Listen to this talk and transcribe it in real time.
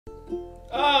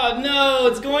Oh no,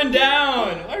 it's going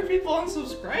down. Why are people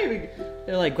unsubscribing?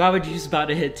 They're like, Guava Juice is about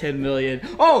to hit 10 million.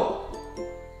 Oh!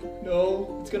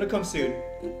 No, it's gonna come soon.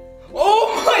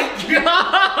 Oh my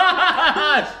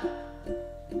gosh!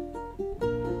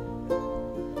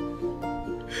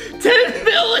 10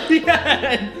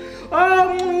 million!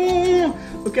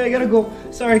 Okay, I gotta go.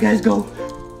 Sorry guys, go.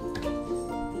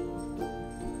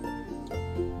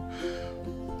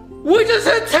 We just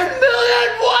hit 10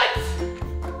 million! What?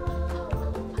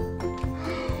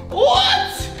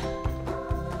 What?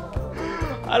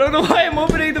 I don't know why I'm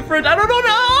opening the fridge. I don't know.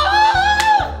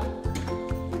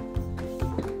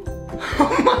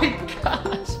 Oh my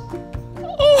gosh.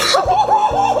 Oh.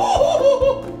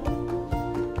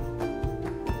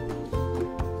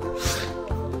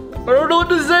 I don't know what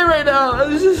to say right now.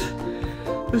 This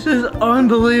is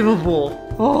unbelievable.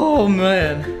 Oh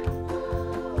man.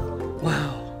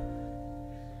 Wow.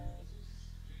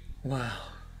 Wow.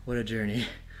 What a journey.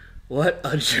 What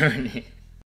a journey.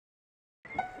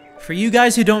 For you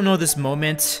guys who don't know this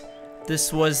moment,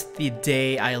 this was the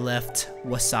day I left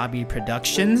Wassabi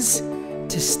Productions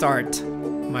to start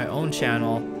my own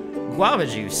channel, Guava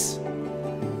Juice.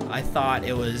 I thought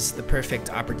it was the perfect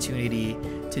opportunity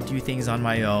to do things on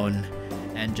my own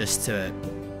and just to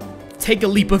take a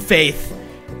leap of faith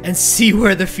and see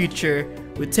where the future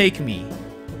would take me.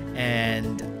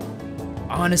 And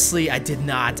honestly, I did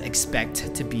not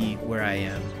expect to be where I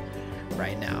am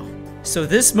right now. So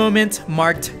this moment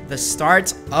marked the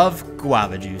start of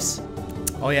Guava Juice.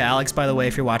 Oh yeah, Alex, by the way,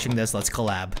 if you're watching this, let's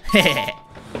collab. Oh,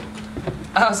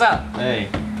 what's up? Hey.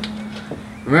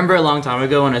 Remember a long time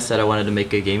ago when I said I wanted to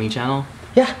make a gaming channel?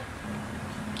 Yeah.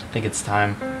 I think it's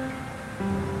time.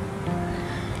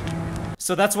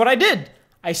 So that's what I did.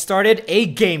 I started a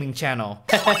gaming channel.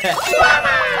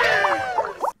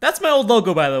 That's my old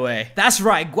logo, by the way. That's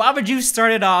right, Guava Juice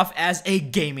started off as a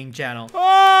gaming channel.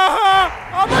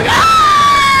 Oh my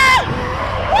god!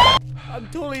 I'm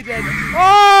totally dead.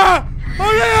 Oh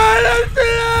my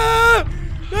god!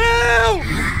 No!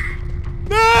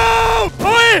 No!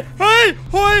 Hoy! Hoy!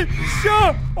 Hoy!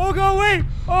 Sure! Oh, go away!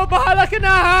 Oh, bahala ka na,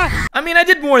 ha! I mean, I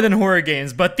did more than horror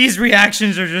games, but these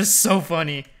reactions are just so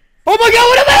funny. Oh my god,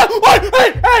 what am I? What?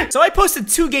 Hey, hey! So I posted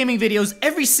 2 gaming videos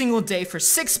every single day for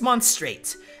 6 months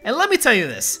straight. And let me tell you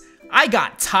this, I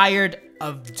got tired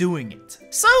of doing it.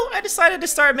 So I decided to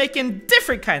start making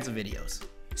different kinds of videos.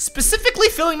 Specifically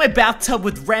filling my bathtub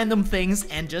with random things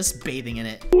and just bathing in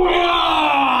it.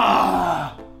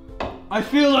 I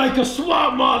feel like a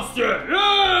swamp monster!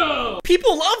 Yeah!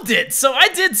 People loved it, so I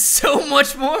did so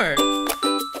much more.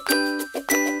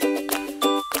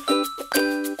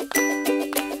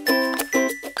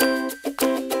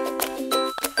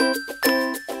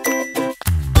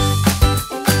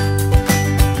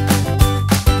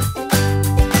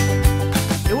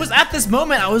 At this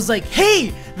moment, I was like,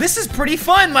 hey, this is pretty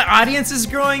fun. My audience is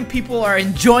growing, people are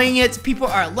enjoying it, people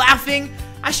are laughing.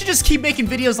 I should just keep making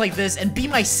videos like this and be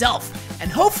myself. And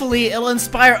hopefully it'll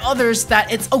inspire others that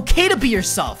it's okay to be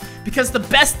yourself. Because the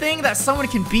best thing that someone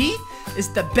can be is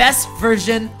the best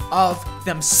version of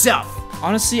themselves.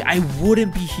 Honestly, I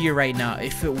wouldn't be here right now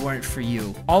if it weren't for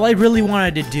you. All I really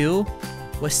wanted to do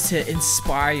was to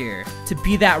inspire, to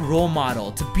be that role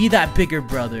model, to be that bigger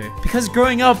brother. Because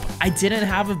growing up, I didn't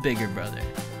have a bigger brother.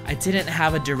 I didn't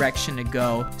have a direction to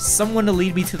go, someone to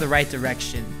lead me to the right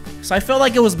direction. So I felt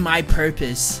like it was my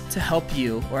purpose to help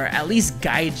you, or at least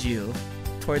guide you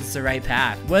towards the right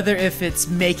path. Whether if it's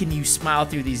making you smile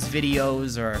through these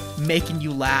videos or making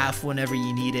you laugh whenever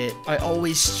you need it, I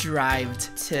always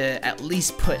strived to at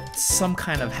least put some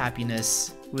kind of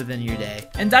happiness within your day.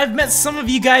 And I've met some of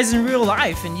you guys in real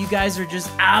life, and you guys are just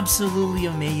absolutely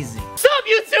amazing. What's up,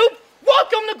 YouTube?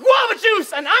 Welcome to Guava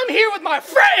Juice, and I'm here with my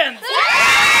friends!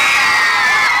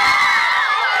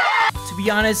 To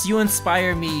be honest, you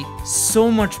inspire me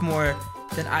so much more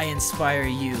than I inspire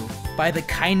you. By the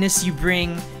kindness you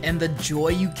bring and the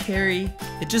joy you carry,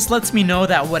 it just lets me know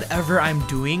that whatever I'm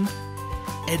doing,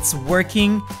 it's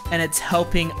working and it's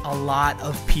helping a lot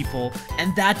of people,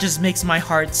 and that just makes my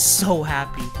heart so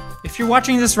happy. If you're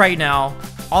watching this right now,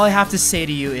 all I have to say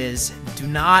to you is do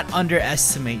not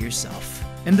underestimate yourself.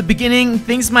 In the beginning,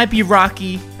 things might be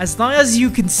rocky. As long as you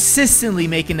consistently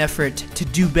make an effort to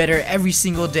do better every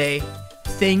single day,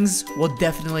 things will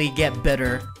definitely get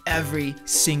better every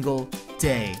single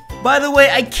day. By the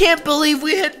way, I can't believe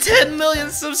we hit 10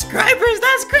 million subscribers.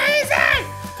 That's crazy!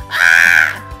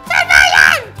 Ah! 10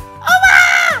 million! Oh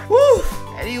my! Woo!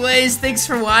 Anyways, thanks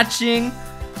for watching.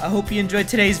 I hope you enjoyed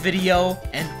today's video,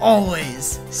 and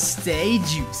always stay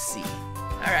juicy.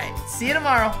 Alright, see you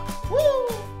tomorrow. Woo!